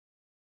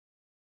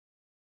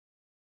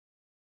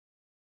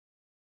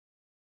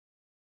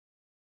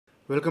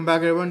Welcome back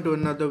everyone to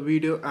another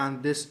video,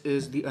 and this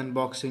is the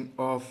unboxing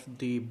of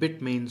the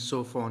Bitmain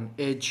Sophon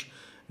Edge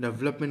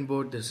development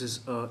board. This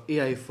is a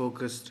AI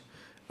focused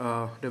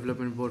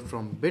development board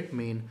from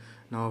Bitmain.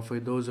 Now for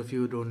those of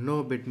you who don't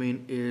know,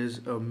 Bitmain is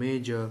a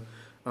major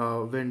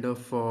vendor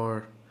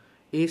for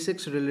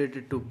ASICs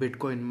related to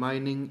Bitcoin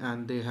mining,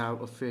 and they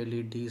have a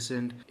fairly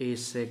decent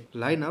ASIC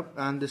lineup,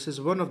 and this is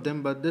one of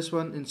them. But this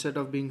one, instead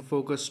of being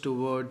focused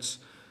towards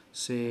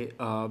say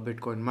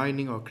Bitcoin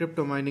mining or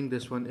crypto mining,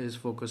 this one is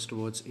focused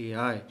towards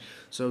AI.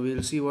 So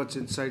we'll see what's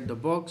inside the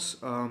box,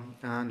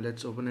 and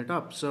let's open it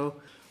up. So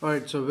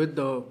alright, so with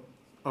the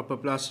upper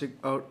plastic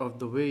out of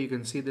the way, you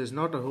can see there's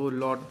not a whole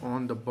lot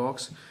on the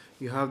box.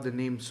 You have the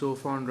name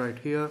Sophon right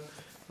here.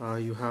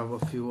 You have a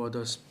few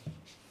other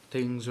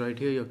things right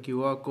here, your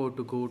QR code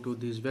to go to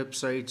these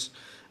websites,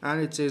 and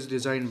it says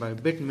designed by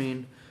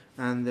Bitmain.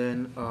 And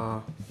then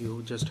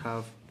you just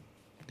have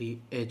the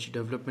Edge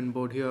development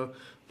board here,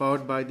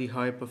 powered by the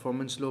high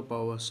performance low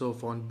power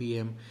Sophon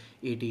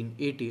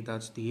BM1880.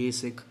 That's the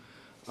ASIC.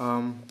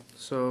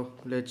 So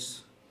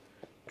let's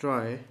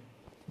try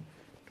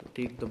to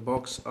take the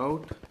box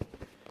out,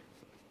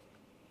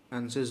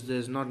 and since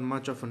there's not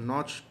much of a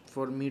notch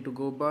for me to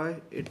go by,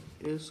 it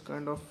is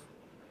kind of,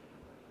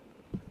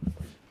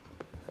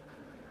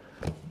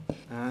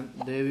 and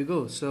there we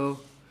go.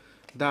 So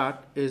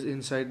that is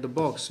inside the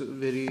box,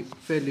 very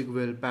fairly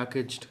well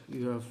packaged.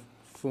 You have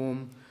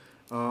foam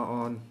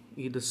on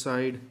either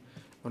side,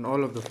 on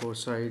all of the four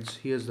sides.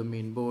 Here's the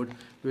main board.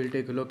 We'll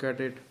take a look at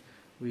it.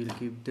 We'll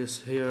keep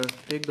this here,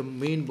 take the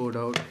main board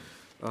out.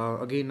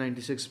 Again,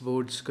 96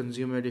 boards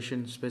consumer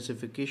edition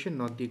specification,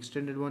 not the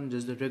extended one,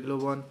 just the regular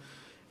one.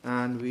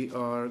 And we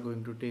are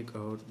going to take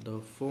out the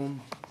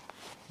foam,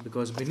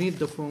 because beneath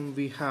the foam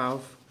we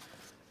have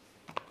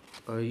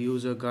a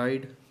user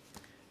guide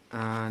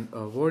and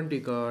a warranty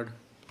card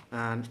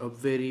and a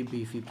very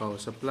beefy power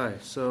supply.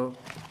 So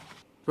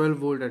 12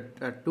 volt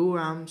at 2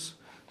 amps.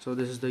 So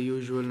this is the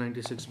usual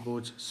 96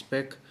 boards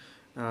spec.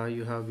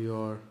 You have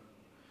your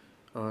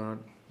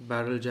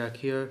barrel jack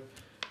here,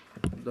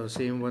 the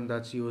same one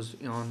that's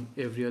used on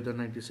every other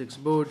 96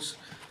 boards,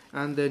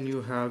 and then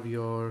you have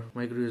your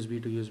micro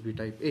USB to USB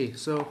type A.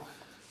 So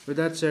with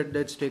that said,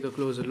 let's take a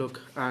closer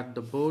look at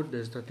the board.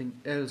 There's nothing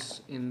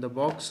else in the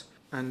box,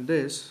 and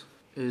this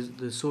is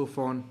the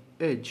Sophon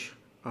Edge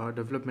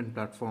development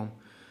platform.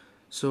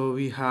 So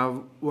we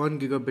have 1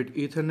 gigabit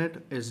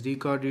Ethernet SD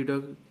card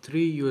reader,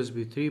 3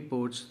 USB 3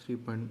 ports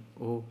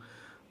 3.0.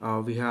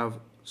 We have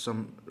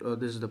some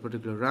this is the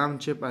particular RAM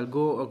chip. I'll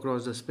go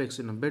across the specs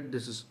in a bit.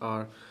 This is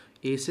our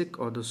ASIC,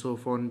 or the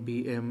Sophon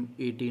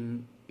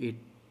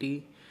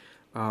BM1880.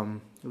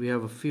 We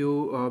have a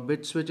few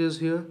bit switches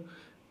here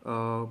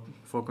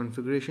for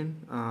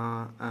configuration,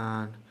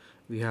 and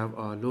we have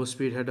a low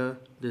speed header.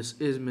 This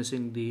is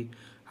missing the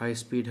high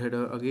speed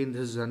header. Again,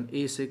 this is an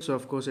ASIC, so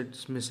of course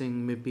it's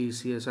missing MIPI,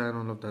 CSI and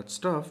all of that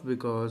stuff,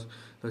 because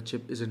the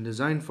chip isn't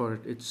designed for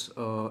it. It's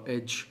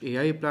Edge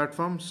AI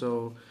platform,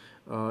 so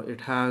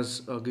it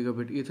has a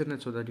gigabit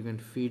Ethernet so that you can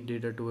feed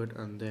data to it,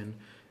 and then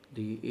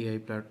the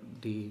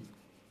the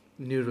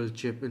neural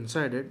chip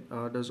inside it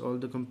does all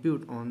the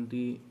compute on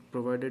the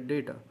provided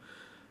data.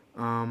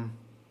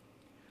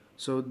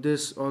 So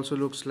this also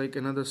looks like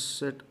another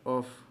set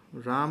of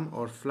RAM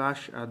or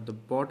flash at the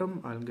bottom.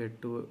 I'll get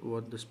to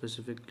what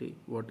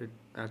it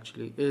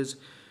actually is.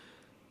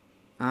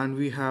 And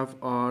we have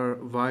our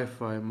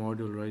Wi-Fi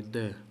module right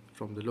there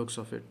from the looks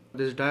of it.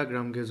 This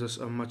diagram gives us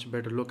a much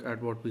better look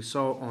at what we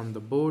saw on the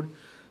board.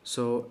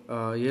 So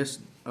yes,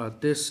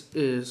 this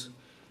is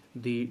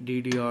the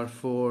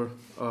DDR4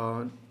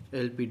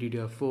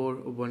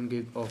 LPDDR4 1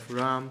 gig of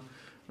RAM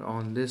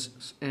on this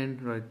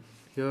end right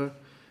here,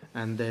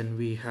 and then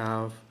we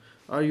have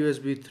our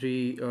USB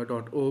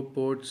 3.0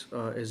 ports,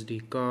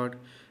 SD card,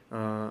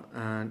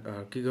 and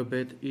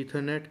gigabit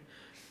Ethernet,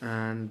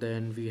 and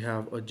then we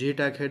have a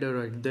JTAG header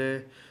right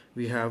there.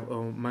 We have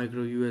a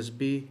micro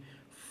USB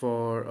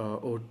for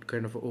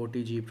kind of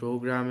OTG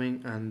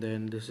programming, and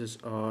then this is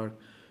our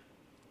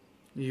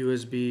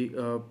USB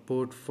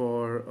port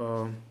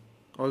for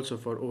also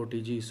for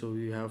OTG. So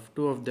we have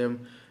two of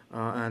them,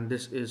 and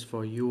this is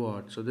for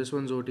UART. So this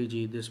one's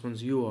OTG, this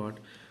one's UART.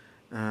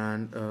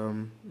 And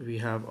we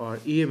have our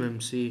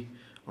eMMC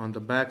on the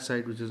back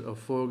side, which is a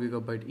 4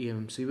 gigabyte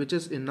eMMC, which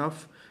is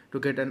enough to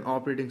get an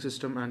operating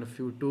system and a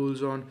few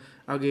tools on.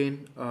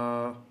 Again,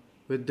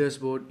 with this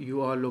board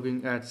you are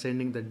looking at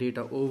sending the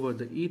data over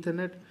the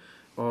Ethernet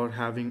or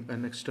having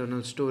an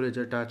external storage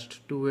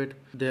attached to it.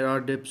 There are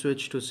dip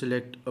switch to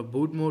select a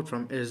boot mode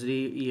from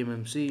SD,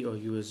 eMMC or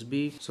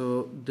USB.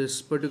 So this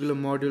particular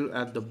module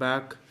at the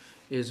back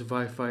is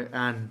Wi-Fi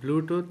and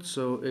Bluetooth,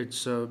 so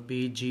it's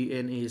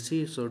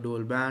BGNAC, so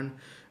dual band,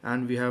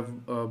 and we have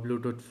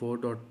Bluetooth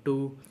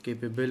 4.2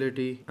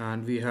 capability,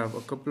 and we have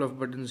a couple of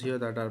buttons here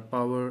that are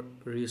power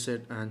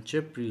reset and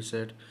chip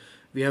reset.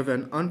 We have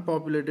an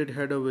unpopulated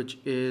header, which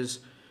is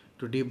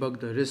to debug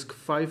the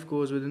RISC-V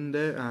cores within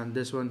there, and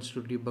this one's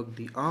to debug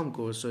the ARM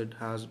cores, so it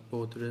has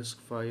both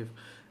RISC-V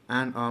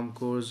and ARM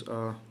cores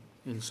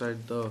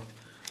inside the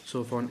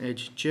Sophon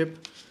Edge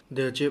chip.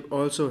 The chip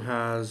also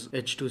has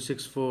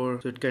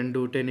H.264, so it can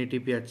do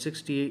 1080p at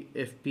 60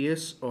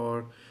 fps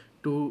or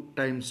 2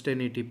 times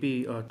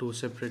 1080p, two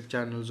separate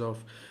channels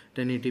of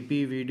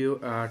 1080p video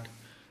at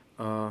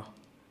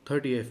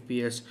 30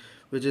 fps,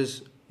 which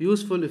is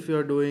useful if you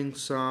are doing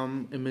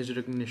some image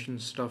recognition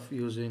stuff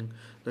using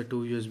the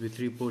two USB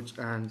 3 ports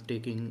and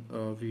taking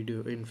a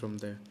video in from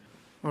there.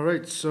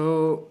 Alright,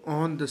 so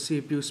on the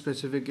CPU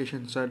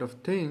specification side of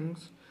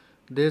things,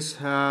 this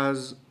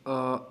has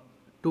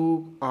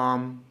two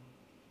ARM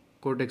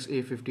Cortex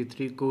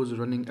A53 cores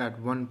running at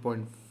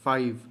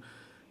 1.5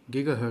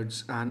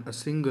 gigahertz and a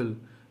single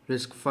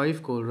RISC-V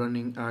core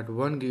running at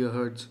 1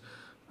 gigahertz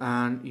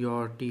and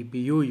your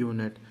TPU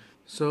unit.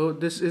 So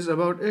this is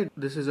about it.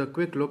 This is a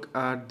quick look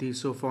at the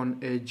Sophon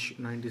Edge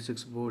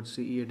 96 board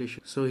CE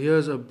edition. So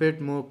here's a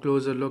bit more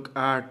closer look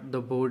at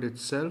the board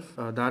itself.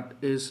 That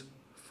is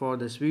for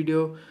this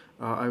video.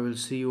 I will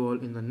see you all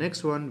in the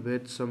next one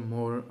with some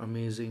more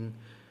amazing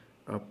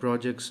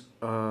projects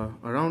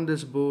around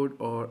this board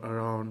or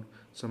around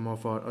some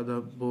of our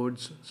other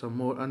boards. Some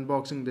more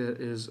unboxing. There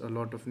is a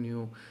lot of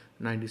new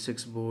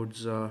 96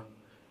 boards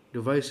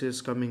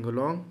devices coming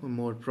along,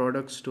 more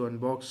products to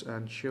unbox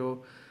and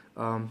show.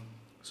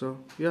 So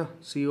yeah,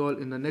 see you all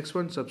in the next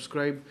one.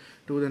 Subscribe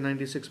to the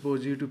 96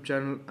 boards YouTube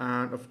channel,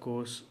 and of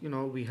course, you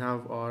know, we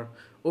have our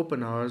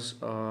open hours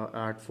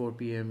at 4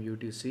 p.m.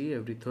 UTC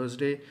every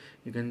Thursday.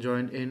 You can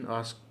join in,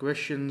 ask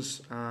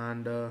questions,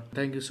 and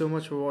thank you so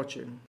much for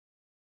watching.